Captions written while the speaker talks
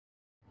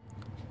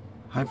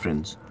Hi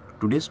friends,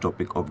 today's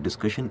topic of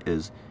discussion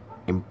is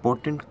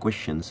important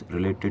questions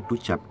related to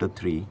chapter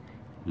 3,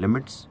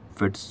 limits,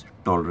 fits,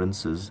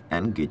 tolerances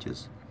and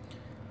gauges.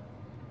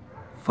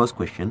 First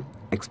question,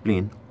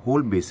 explain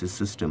whole basis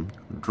system.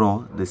 Draw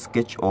the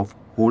sketch of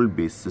whole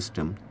base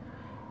system.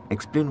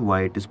 Explain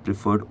why it is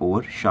preferred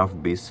over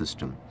shaft based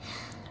system.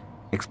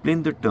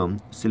 Explain the term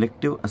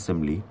selective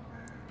assembly.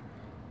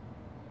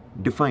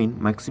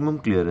 Define maximum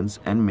clearance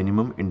and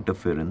minimum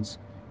interference.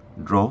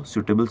 Draw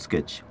suitable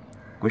sketch.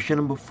 Question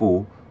number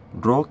 4.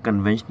 Draw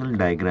conventional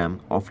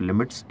diagram of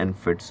limits and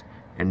fits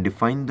and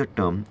define the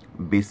term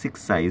basic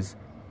size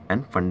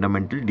and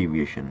fundamental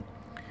deviation.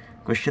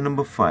 Question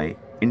number 5.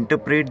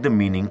 Interpret the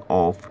meaning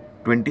of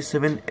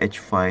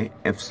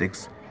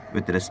 27H5F6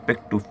 with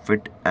respect to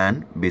fit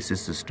and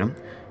basis system.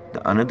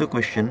 The another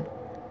question,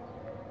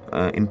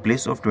 in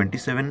place of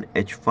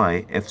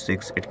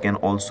 27H5F6, it can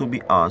also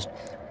be asked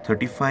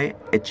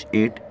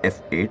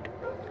 35H8F8.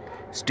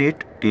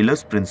 State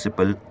Taylor's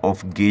principle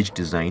of gauge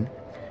design.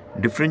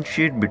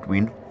 Differentiate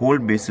between whole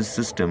basis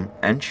system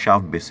and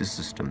shaft basis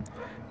system.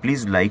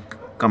 Please like,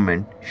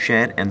 comment,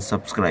 share and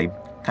subscribe.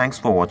 Thanks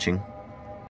for watching.